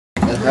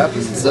It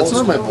happens. That's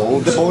not my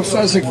bulge. The bulge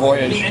sizing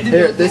voyage.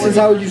 Here, this is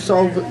how you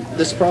solve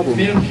this problem.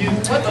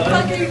 What the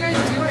fuck are you guys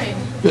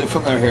doing?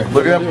 From there here.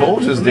 Look at that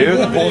bulges, dude.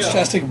 The bulge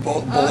testing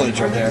bulge right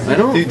there. I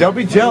know. Dude, don't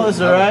be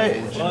jealous,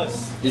 alright?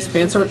 These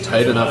pants aren't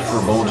tight enough for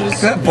bulges.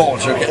 That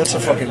bulge, okay? That's a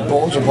fucking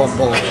bulge above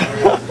bulge.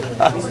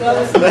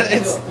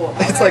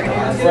 It's like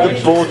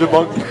The bulge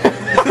among.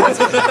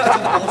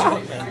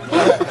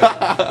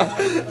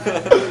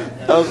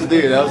 That was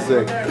dude. That was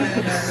sick.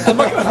 I'm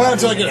not gonna find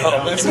until I get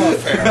home. That's not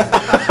fair.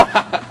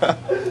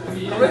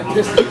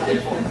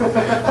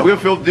 I'm gonna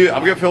film, dude.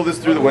 I'm gonna film this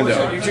through the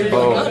window.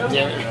 Oh,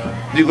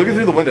 dude, look it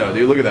through the window,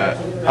 dude. Look at that.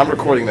 I'm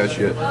recording that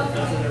shit.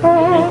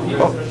 Oh.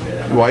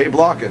 Why are you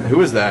blocking?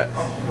 Who is that?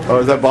 Oh,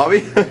 is that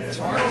Bobby?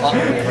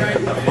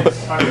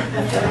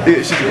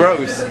 Dude, she's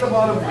gross.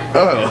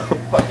 Oh.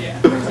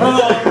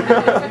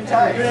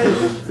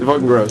 You're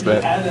fucking gross,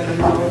 man.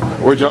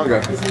 Where'd John go?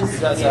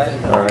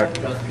 Alright.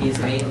 He's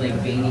made like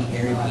veiny,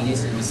 hairy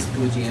penis and was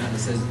squidging out and it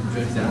says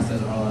drugs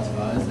outside all us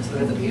bodies. Let's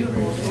look at the paper.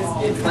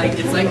 It's like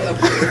a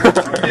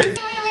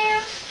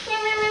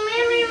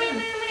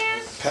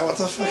Pat, what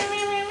the fuck?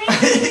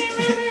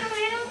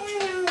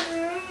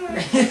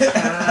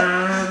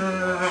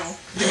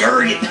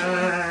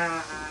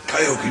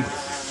 Coyote.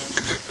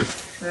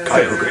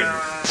 Coyote.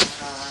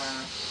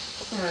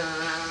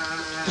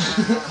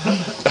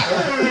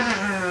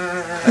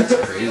 that's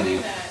crazy.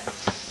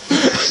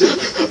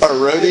 A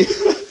roadie?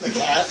 The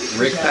cat?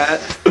 Rick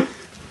Pat.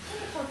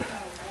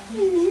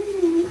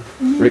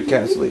 Rick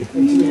Castley.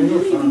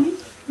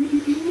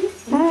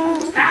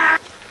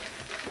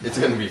 It's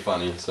gonna be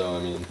funny, so I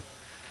mean.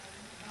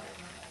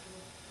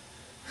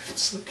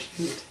 It's so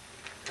cute.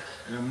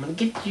 I'm gonna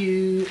get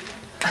you.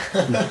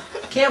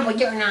 Campbell,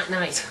 you're not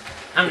nice.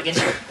 I'm gonna get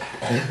you.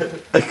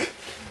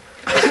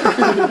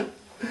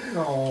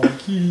 Oh,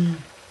 kitty.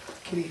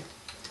 Kitty.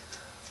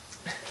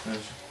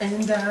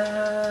 And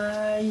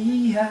I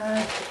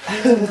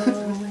will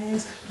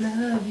always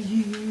love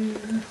you.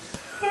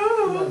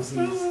 Loves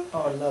these.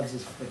 Oh, loves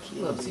this for kids.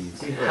 Loves these.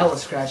 Dude, hella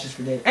scratches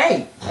for days.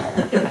 Hey!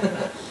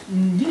 You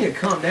need to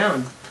calm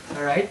down.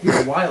 Alright?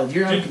 You're wild.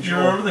 You're out of Do you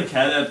control. remember the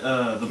cat at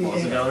the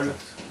Plaza Gallery?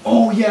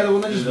 Oh, yeah, the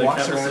one that just Dude, that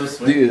walks cat was around. so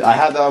sweet. Dude, I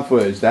have that on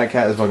footage. That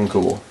cat is fucking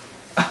cool.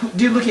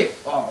 Dude, look at.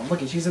 Oh,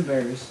 look at. She's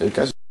embarrassed. That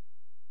cat's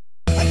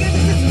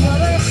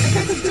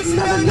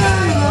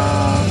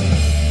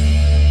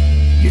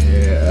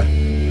yeah.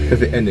 At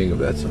the ending of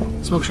that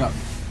song. Smoke shop.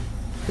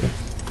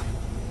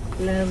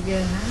 Love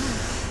get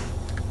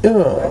high.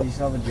 Yeah. You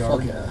saw the jar?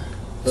 Fuck yeah.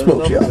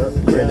 Smoke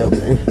shop. Grand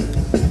opening.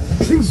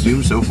 This thing's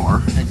zoomed so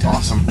far. It's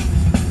awesome.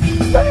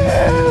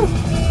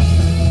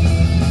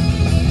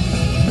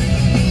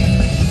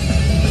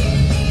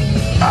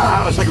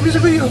 Ah, it's like a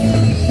music video.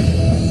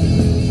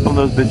 From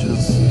those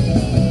bitches.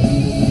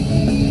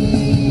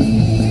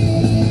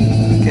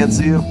 Can't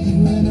see you.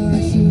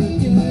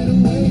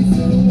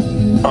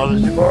 Oh,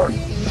 there's your bar. Look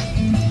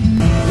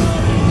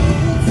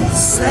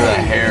at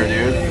that hair,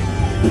 dude.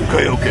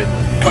 Coyote.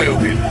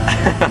 Coyote.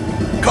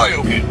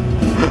 Coyote.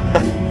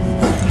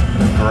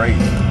 Great.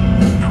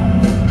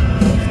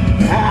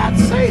 Pat,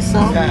 say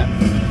something.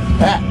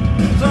 Pat.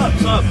 What's up?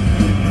 What's up?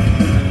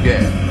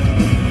 Yeah.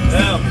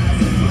 Yeah.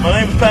 My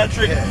name's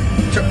Patrick.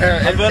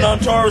 I've been on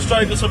tour with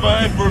Strike to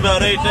Survive for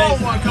about 8 days. Oh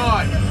my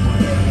god.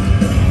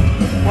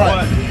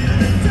 What?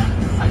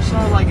 I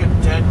saw like a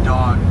dead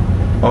dog on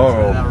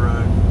that Oh.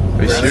 road.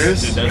 Are you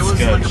serious? Dude, It that's was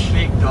like a sketch.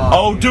 big dog.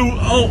 Oh,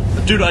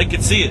 dude, I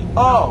could see it.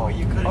 Oh,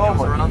 you couldn't. Oh it was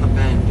my- around the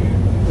bend, dude.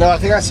 No, I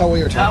think I saw what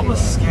you were That talking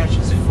was about. sketch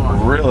as fuck.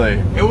 Really?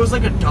 It was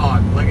like a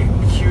dog, like a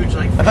huge,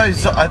 like. I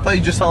thought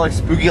you just saw like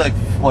Spooky like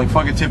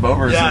fucking tip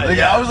over or Yeah, something.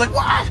 yeah. I was like,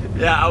 what?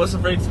 Yeah, I was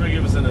afraid Spooky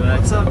was into that.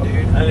 What's up, dude?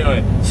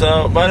 Anyway,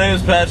 so my name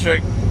is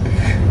Patrick.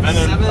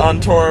 Been on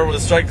tour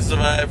with Strike to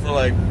Survive for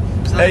like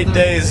 8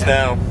 days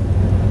now.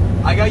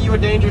 I got you a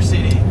Danger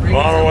CD. We're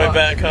on our way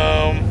back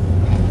home.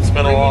 It's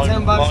been a Bring me long,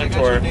 $10, I long got you a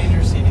tour.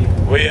 Danger CD.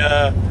 We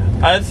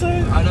I'd say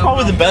I know,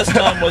 probably the bro. best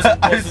time was.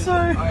 I'd say.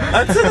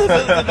 I'd say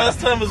the best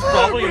time was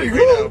probably in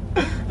Reno.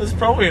 It was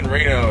probably in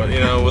Reno, you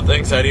know, with the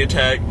anxiety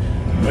attack.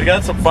 We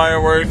got some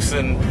fireworks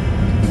and,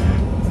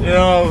 you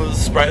know,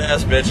 sprite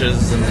ass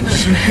bitches and.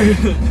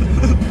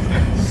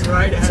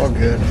 Right. It's all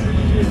good.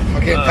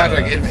 Okay,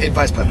 Patrick,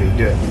 advice puppy,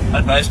 do it.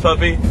 Advice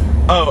puppy?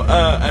 Oh,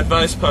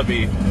 advice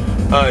puppy.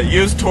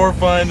 Use tour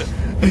fund.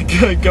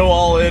 Go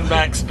all in,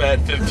 max bet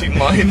 15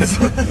 lines.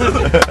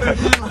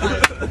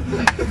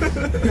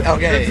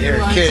 Okay, here,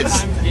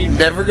 kids,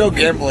 never go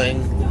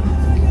gambling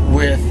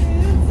with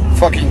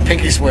fucking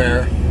pinky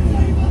swear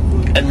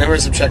and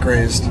members of check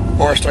raised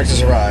or Strike to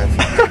Survive.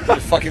 You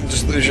fucking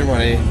just lose your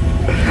money.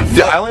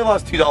 Dude, I only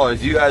lost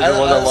 $2. You guys are the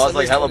ones that lost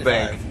like hella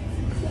bank.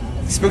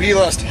 Spooky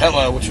lost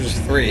hella, which was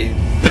 3.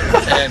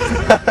 And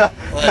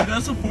like,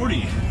 That's a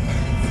 40.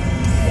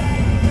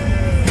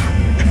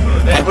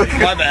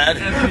 my bad.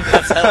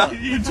 That's hella.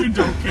 You two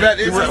don't care. That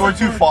is We're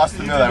too fast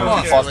to know that.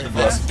 We're too fast to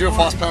Let's know. do a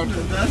fast pound.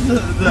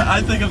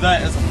 I think of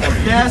that as a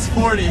 40. Gas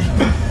 40.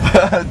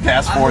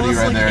 Das 40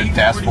 right there.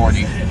 Das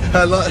 40.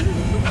 I love.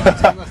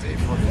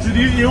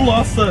 Dude, you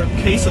lost a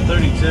case of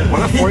 32.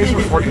 What if 40s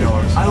were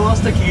 $40? I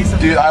lost a case of.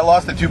 Dude, I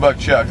lost a $2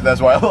 chuck.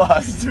 That's why I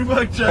lost.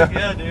 $2 check,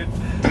 yeah, dude.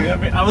 Yeah, I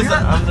mean, I was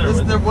there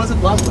with There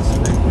wasn't last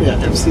one. Yeah,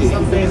 MC.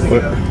 Some days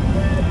ago.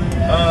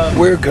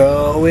 We're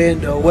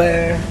going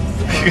nowhere.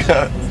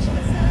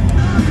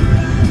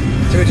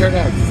 Should we turn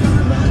down?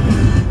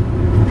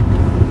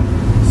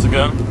 Is it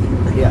good?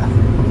 Yeah.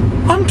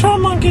 I'm Tour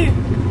Monkey.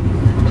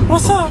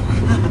 What's up?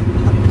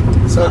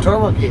 So, Tour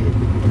Monkey,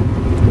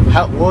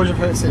 what was your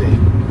favorite city?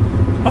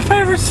 My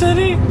favorite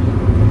city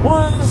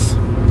was,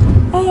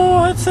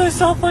 I'd say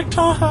South Lake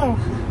Tahoe.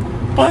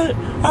 But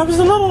I was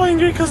a little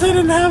angry because they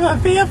didn't have a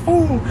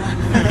VFO.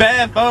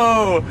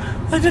 VFO!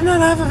 They did not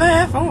have a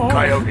VFO.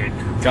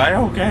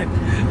 Kyogen.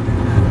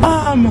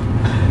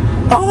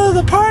 Although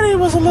the party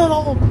was a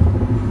little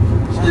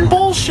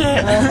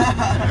bullshit.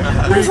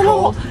 It was a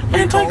little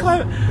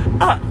anti-climate.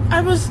 I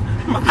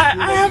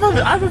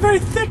have a very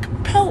thick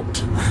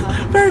pelt,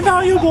 very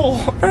valuable,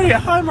 very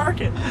high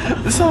market.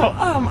 So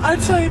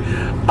I'd say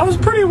I was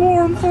pretty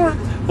warm for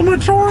the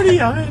majority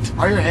of it.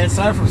 Are your hands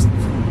tired from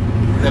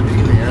that being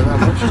in the air that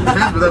much? It's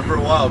been up for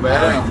a while,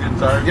 man.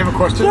 Sorry. You have a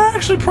question? They're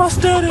actually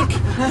prosthetic. We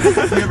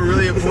have a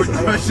really important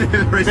question.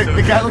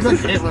 The guy looks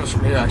like antlers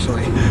from here,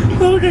 actually. They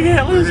look like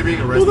antlers. Are they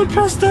being Well, arrested? they're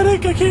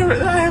prosthetic. I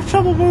have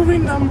trouble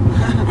moving them.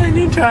 I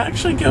need to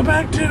actually go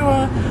back to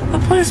the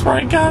place where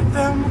I got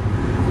them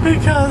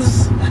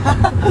because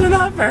they're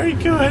not very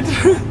good.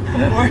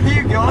 Where are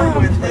you going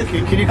with it?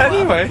 Can you clap?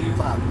 Anyway,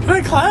 can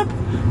I clap?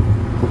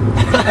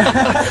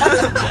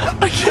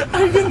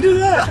 I can do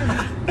that.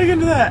 I can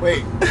do that.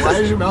 Wait, why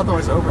is your mouth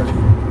always open?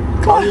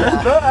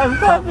 Clap. No, I'm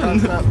clapping.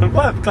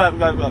 Clap, Clap.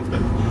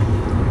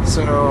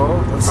 So,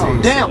 let's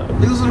see. Damn! Look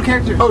at this little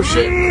character. Oh,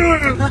 shit.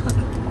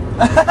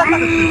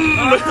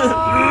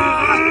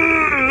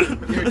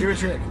 Do a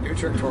trick. Do a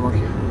trick, Tour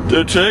Monkey.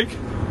 Do a trick?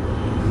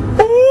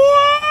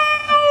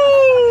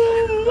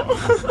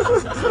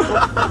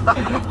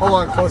 Hold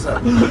on, close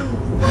up.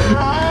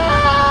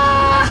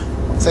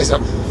 Say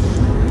something.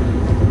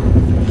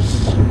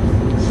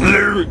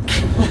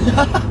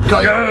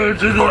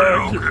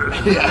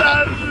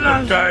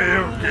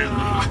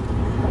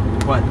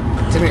 What?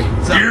 To me.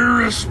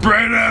 You're a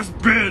spread ass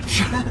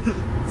bitch.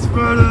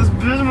 Spread ass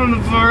bitch,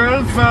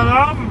 motherfucker. Fat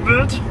alpha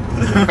bitch.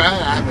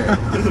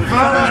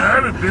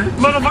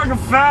 Motherfucking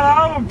fat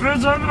alpha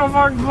bitch. I'm gonna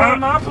fucking play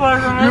my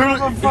playground. I'm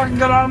gonna fucking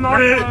get out of my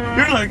playground.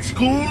 You're like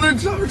school in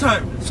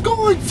summertime.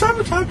 School in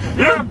summertime.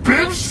 Yeah,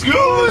 bitch.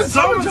 School in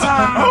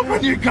summertime.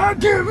 Open your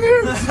goddamn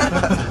ears.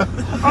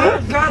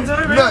 Oh,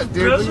 goddamn Nut, ears,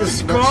 dude. Look at bitch. this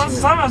School in nut shit.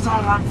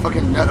 summertime.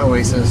 Fucking nut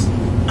oasis.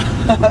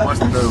 What's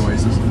the Nut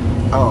Oasis?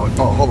 Oh,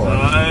 hold on.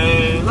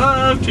 I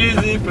love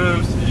cheesy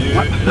poops. You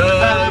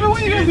love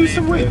What are you gonna do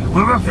some weight?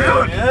 What am I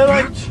feeling? Yeah,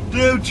 like,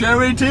 dude,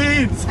 cherry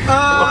teens. Dude.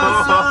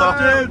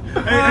 Hey,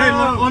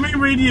 let me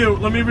read you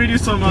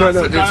some. No, some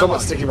dude, it's dialogue.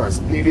 about sticky buns.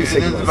 You do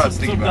sticky It's buns. about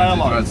sticky Some buns. It's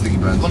dialogue. about sticky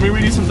buns. Let me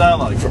read you some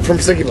dialogue. From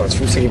sticky buns.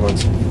 From sticky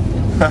buns.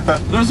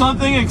 There's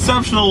something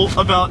exceptional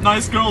about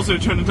nice girls who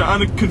turn into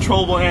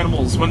uncontrollable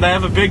animals when they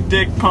have a big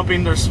dick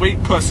pumping their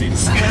sweet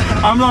pussies.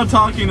 I'm not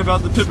talking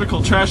about the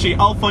typical trashy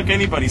I'll fuck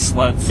anybody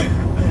sluts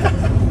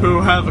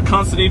who have a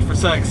constant need for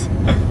sex.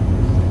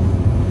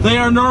 They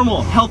are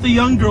normal, healthy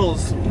young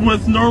girls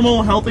with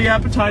normal, healthy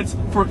appetites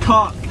for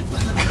cock.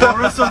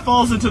 Larissa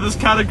falls into this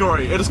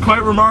category. It is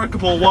quite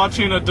remarkable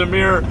watching a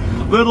demure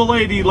little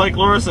lady like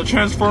Larissa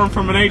transform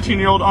from an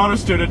 18-year-old honor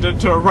student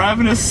into a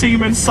ravenous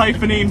semen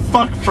siphoning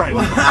fuck friend.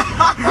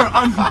 Her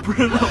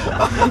unbridled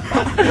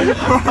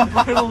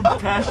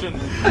passion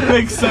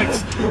makes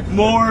sex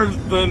more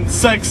than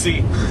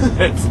sexy.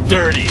 It's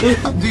dirty.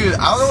 Dude,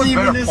 I don't know what's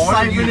Semen better is porn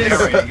than you siphoning.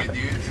 narrating it, dude.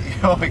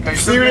 You know, like,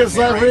 Serious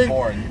narrate laughing.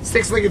 porn.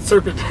 Six-legged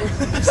serpent.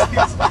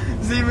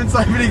 Semen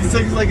siphoning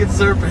 6-legged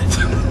serpent.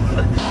 I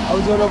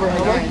was doing over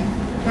how much?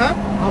 Huh?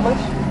 How much?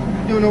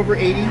 Doing over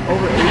 80.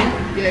 Over 80?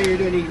 Yeah, you're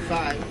doing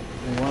 85.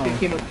 Wow. It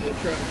came up to the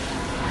truck.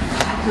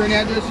 Current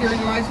address here in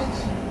your license?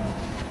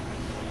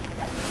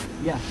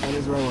 Yeah, that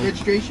is the right one.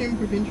 Registration,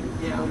 provincial?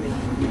 Yeah, I mean.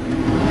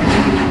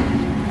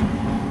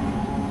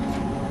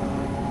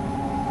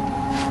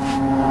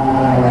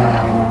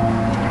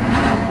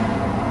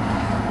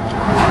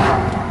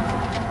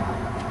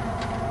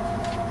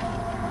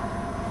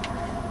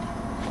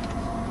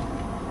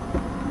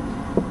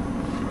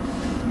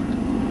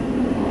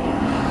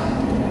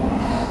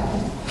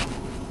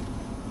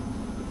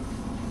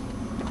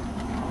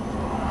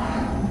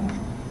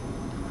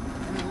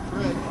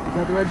 Is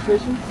that the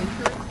registration?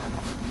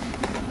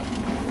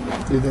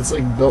 Dude, that's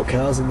like built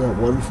cows and that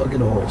one fucking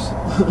horse.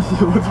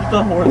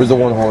 Where's the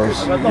one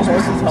horse? The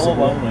horse is hella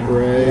lonely.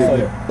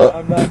 Right.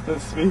 I'm not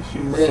this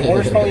species. The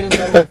horse probably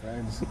doesn't have any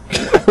friends.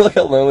 Look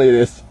how lonely it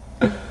is.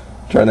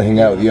 Trying to hang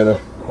out with the other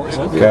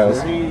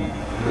cows.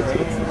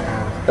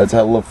 That's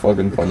hella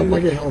fucking funny. I'm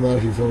like a hell not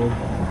if you film.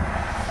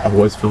 I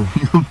was filming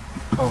them.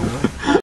 Oh, really?